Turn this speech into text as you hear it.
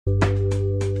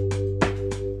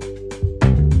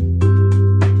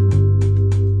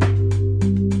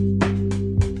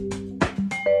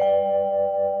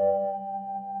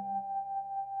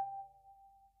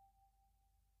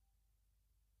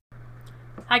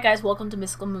Hi guys, welcome to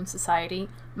Mystical Moon Society.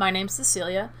 My name's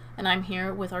Cecilia, and I'm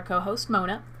here with our co-host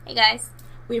Mona. Hey guys.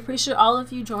 We appreciate all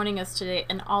of you joining us today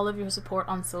and all of your support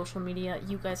on social media.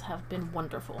 You guys have been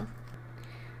wonderful.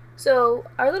 So,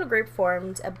 our little group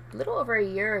formed a little over a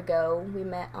year ago. We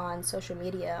met on social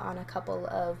media on a couple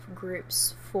of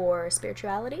groups for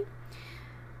spirituality.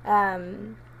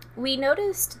 We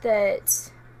noticed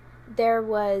that there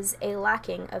was a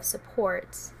lacking of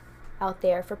support out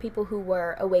there for people who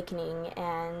were awakening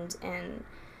and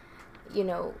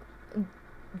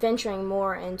venturing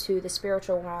more into the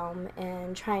spiritual realm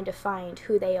and trying to find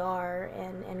who they are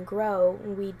and grow.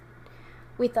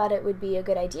 We thought it would be a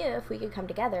good idea if we could come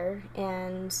together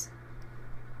and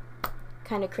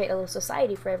kind of create a little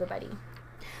society for everybody.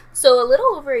 So a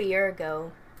little over a year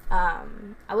ago,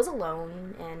 I was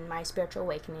alone in my spiritual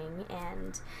awakening,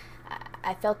 and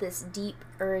I felt this deep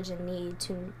urge and need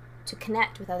to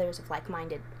connect with others of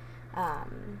like-minded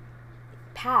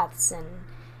paths,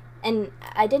 and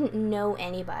I didn't know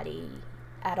anybody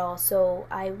at all, so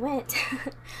I went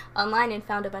online and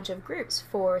found a bunch of groups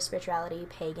for spirituality,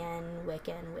 pagan,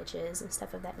 Wiccan, witches, and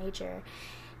stuff of that nature,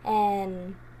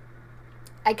 and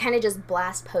I kind of just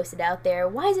blast posted out there,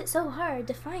 why is it so hard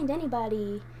to find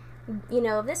anybody,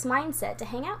 of this mindset to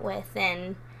hang out with?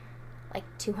 And like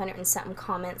 200 and something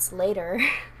comments later,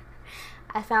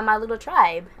 I found my little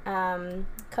tribe. A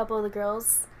couple of the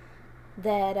girls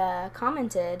that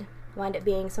commented wound up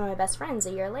being some of my best friends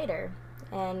a year later,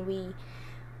 and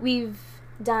we've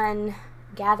done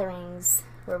gatherings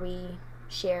where we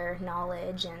share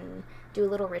knowledge and do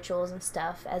little rituals and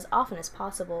stuff as often as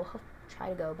possible. I'll try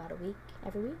to go about a week,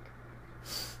 every week.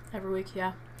 Every week,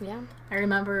 yeah. Yeah. I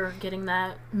remember getting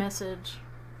that message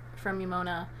from you,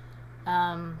 Mona.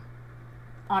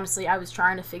 Honestly, I was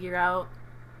trying to figure out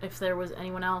if there was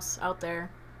anyone else out there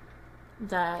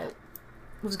that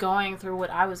was going through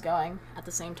what I was going at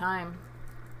the same time.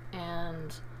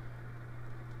 And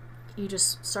you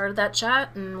just started that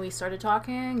chat, and we started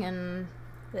talking, and,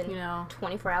 then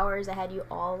 24 hours I had you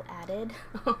all added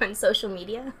on social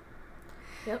media.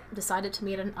 Yep, decided to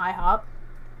meet at an IHOP.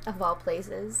 Of all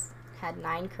places. Had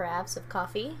 9 carafes of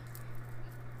coffee.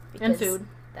 And food.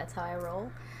 That's how I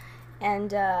roll.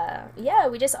 And,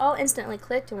 we just all instantly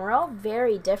clicked, and we're all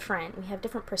very different. We have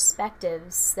different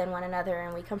perspectives than one another,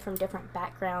 and we come from different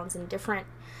backgrounds and different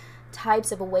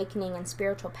types of awakening and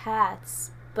spiritual paths,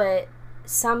 but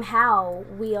somehow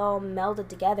we all melded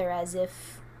together as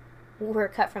if we're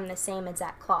cut from the same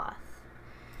exact cloth.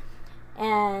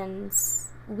 And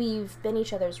we've been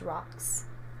each other's rocks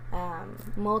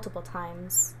multiple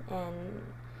times, and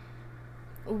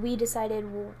we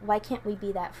decided, well, why can't we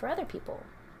be that for other people?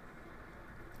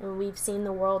 We've seen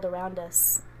the world around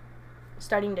us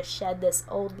starting to shed this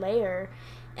old layer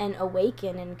and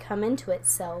awaken and come into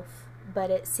itself, but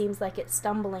it seems like it's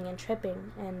stumbling and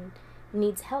tripping and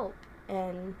needs help.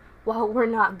 And while we're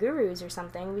not gurus or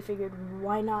something, we figured,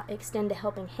 why not extend a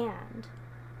helping hand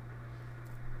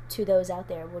to those out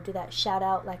there? We'll do that shout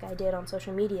out like I did on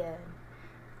social media and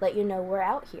let you know we're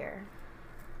out here.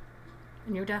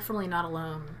 And you're definitely not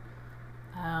alone.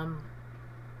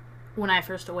 When I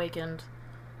first awakened,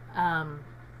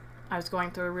 I was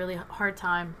going through a really hard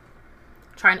time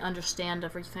trying to understand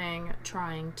everything,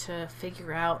 trying to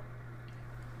figure out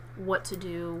what to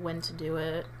do, when to do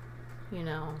it,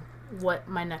 what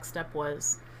my next step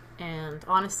was. And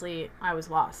honestly, I was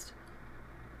lost.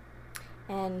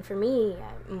 And for me,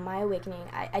 my awakening,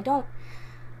 I don't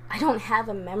have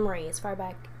a memory as far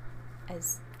back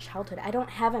as childhood. I don't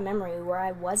have a memory where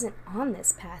I wasn't on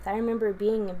this path. I remember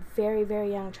being a very,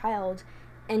 very young child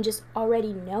and just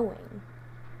already knowing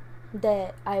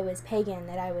that I was pagan,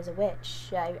 that I was a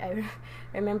witch. I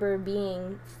remember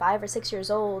being 5 or 6 years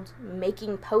old,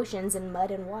 making potions in mud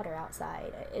and water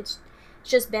outside. It's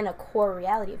just been a core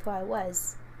reality of who I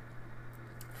was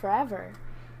forever.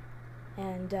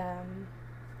 And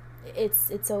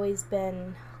it's always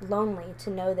been lonely to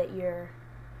know that you're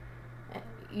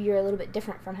a little bit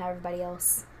different from how everybody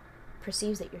else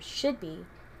perceives that you should be.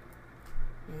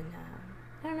 And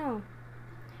I don't know.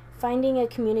 Finding a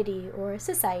community or a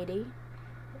society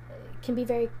can be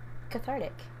very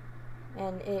cathartic,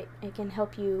 and it can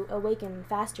help you awaken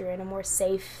faster in a more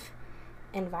safe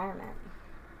environment.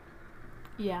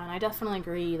 Yeah, and I definitely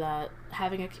agree that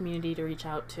having a community to reach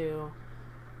out to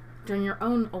during your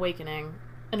own awakening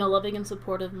in a loving and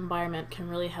supportive environment can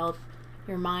really help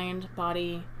your mind,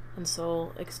 body, and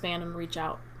soul expand and reach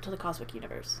out to the cosmic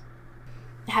universe.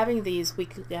 Having these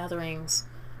weekly gatherings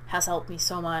has helped me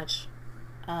so much.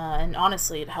 And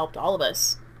honestly, it helped all of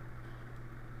us.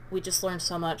 We just learned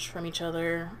so much from each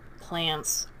other.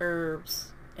 Plants,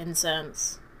 herbs,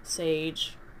 incense,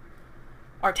 sage,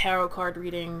 our tarot card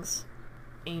readings,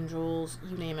 angels,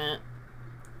 you name it,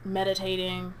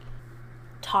 meditating,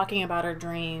 talking about our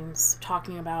dreams,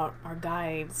 talking about our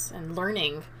guides, and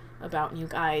learning about new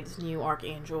guides, new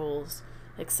archangels,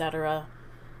 etc.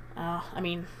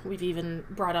 We've even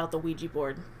brought out the Ouija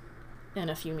board in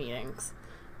a few meetings.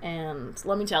 And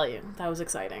let me tell you, that was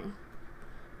exciting.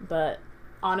 But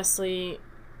honestly,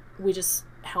 we just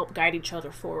help guide each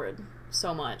other forward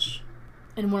so much.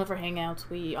 In one of our hangouts,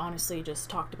 we honestly just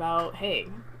talked about, hey,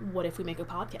 what if we make a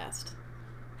podcast?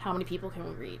 How many people can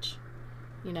we reach?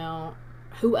 You know,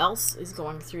 who else is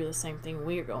going through the same thing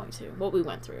we're going to, what we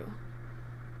went through?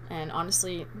 And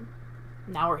honestly,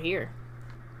 now we're here.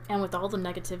 And with all the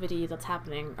negativity that's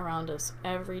happening around us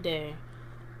every day,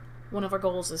 one of our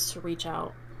goals is to reach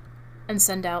out and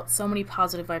send out so many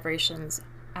positive vibrations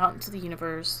out into the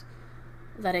universe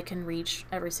that it can reach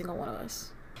every single one of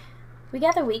us. We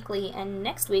gather weekly, and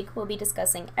next week we'll be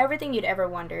discussing everything you'd ever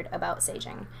wondered about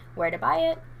saging, where to buy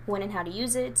it, when and how to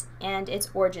use it, and its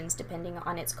origins depending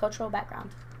on its cultural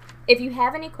background. If you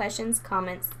have any questions,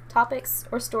 comments, topics,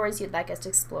 or stories you'd like us to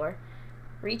explore,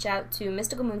 reach out to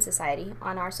Mystical Moon Society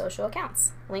on our social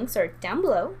accounts. Links are down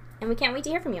below, and we can't wait to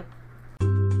hear from you.